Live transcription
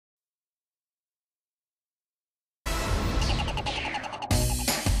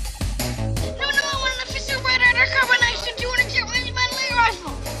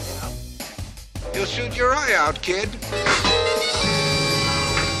shoot your eye out, kid.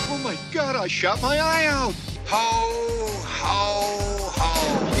 Oh my God, I shot my eye out. Ho, ho,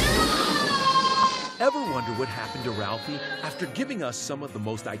 ho. Ever wonder what happened to Ralphie after giving us some of the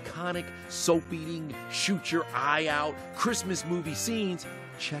most iconic soap-eating, shoot-your-eye-out Christmas movie scenes?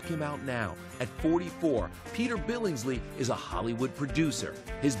 Check him out now. At 44, Peter Billingsley is a Hollywood producer.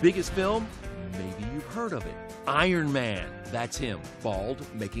 His biggest film? Maybe you've heard of it. Iron Man. That's him, bald,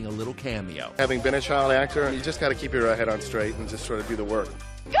 making a little cameo. Having been a child actor, you just got to keep your head on straight and just sort of do the work.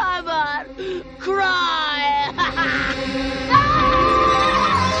 Come on, cry!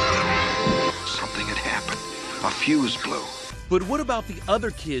 Something had happened. A fuse blew. But what about the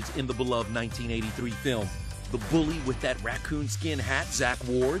other kids in the beloved 1983 film? The bully with that raccoon skin hat, Zach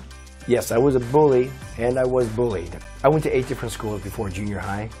Ward? Yes, I was a bully, and I was bullied. I went to 8 different schools before junior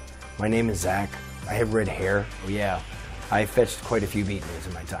high. My name is Zach. I have red hair. Oh yeah, I fetched quite a few beatings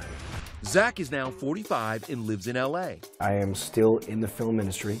in my time. Zach is now 45 and lives in LA. I am still in the film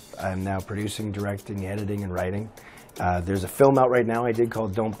industry. I'm now producing, directing, editing, and writing. There's a film out right now I did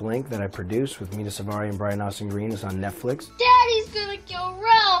called Don't Blink that I produced with Mina Savari and Brian Austin Green. It's on Netflix. Daddy's gonna kill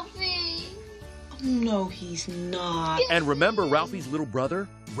Ralphie! No, he's not. And remember Ralphie's little brother,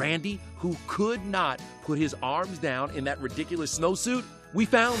 Randy, who could not put his arms down in that ridiculous snowsuit? We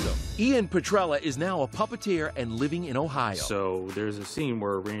found him. Ian Petrella is now a puppeteer and living in Ohio. So there's a scene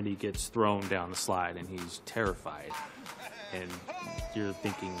where Randy gets thrown down the slide and he's terrified. And you're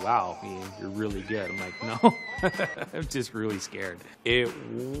thinking, wow, Ian, you're really good. I'm like, no, I'm just really scared. It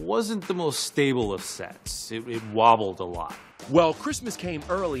wasn't the most stable of sets. It wobbled a lot. Well, Christmas came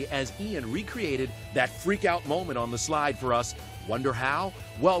early as Ian recreated that freak-out moment on the slide for us. Wonder how?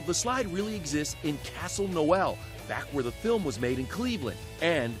 Well, the slide really exists in Castle Noel, back where the film was made in Cleveland.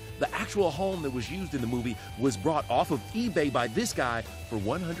 And the actual home that was used in the movie was brought off of eBay by this guy for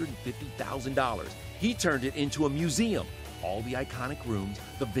 $150,000. He turned it into a museum. All the iconic rooms,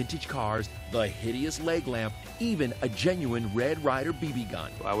 the vintage cars, the hideous leg lamp, even a genuine Red Ryder BB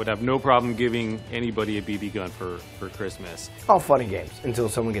gun. I would have no problem giving anybody a BB gun for Christmas. All fun and games until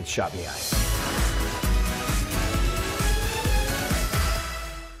someone gets shot in the eye.